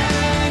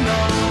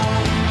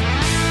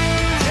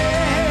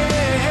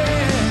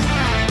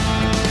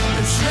 yeah.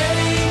 It's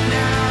late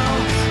now,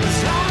 as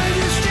long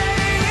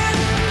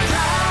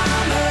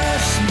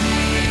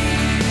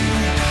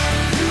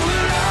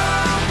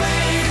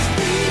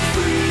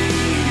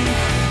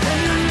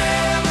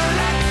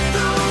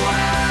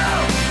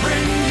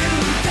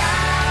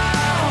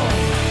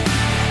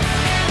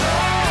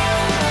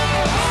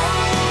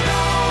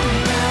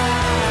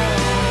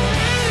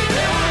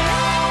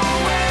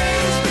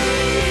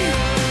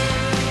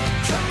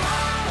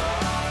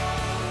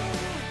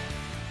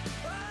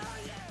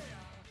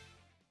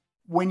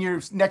when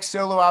your next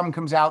solo album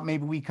comes out,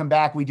 maybe we come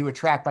back, we do a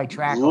track by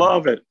track.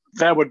 Love it.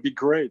 That would be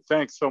great.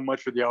 Thanks so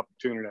much for the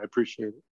opportunity. I appreciate it.